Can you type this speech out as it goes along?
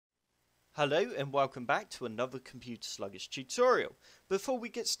Hello and welcome back to another Computer Sluggish tutorial. Before we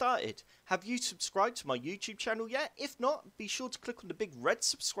get started, have you subscribed to my YouTube channel yet? If not, be sure to click on the big red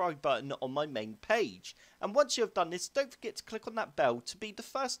subscribe button on my main page. And once you have done this, don't forget to click on that bell to be the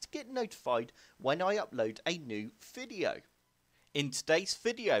first to get notified when I upload a new video. In today's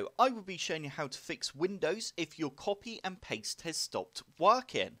video, I will be showing you how to fix Windows if your copy and paste has stopped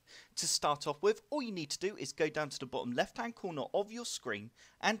working. To start off with, all you need to do is go down to the bottom left hand corner of your screen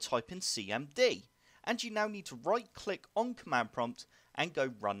and type in CMD. And you now need to right click on command prompt and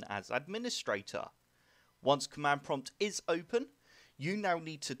go run as administrator. Once command prompt is open, you now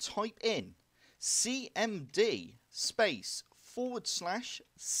need to type in CMD space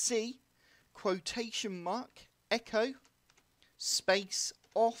 /C quotation mark echo space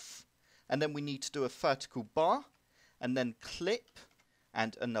off, and then we need to do a vertical bar and then clip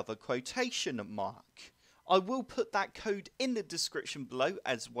and another quotation mark. I will put that code in the description below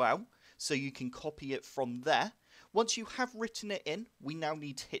as well, so you can copy it from there. Once you have written it in, we now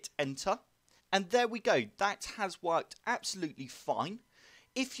need to hit enter, and there we go. That has worked absolutely fine.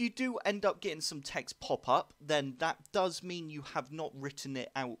 If you do end up getting some text pop up, then that does mean you have not written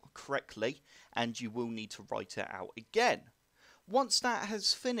it out correctly and you will need to write it out again. Once that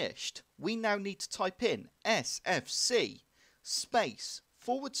has finished, we now need to type in SFC space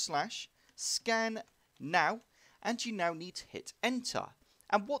 /scannow, and you now need to hit enter.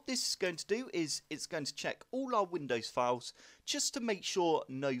 And what this is going to do is it's going to check all our Windows files just to make sure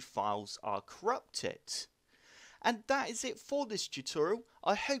no files are corrupted. And that is it for this tutorial.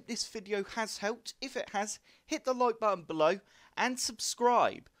 I hope this video has helped. If it has, hit the like button below and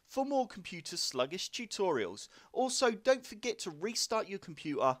subscribe for more computer sluggish tutorials. Also, don't forget to restart your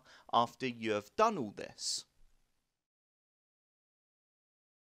computer after you have done all this.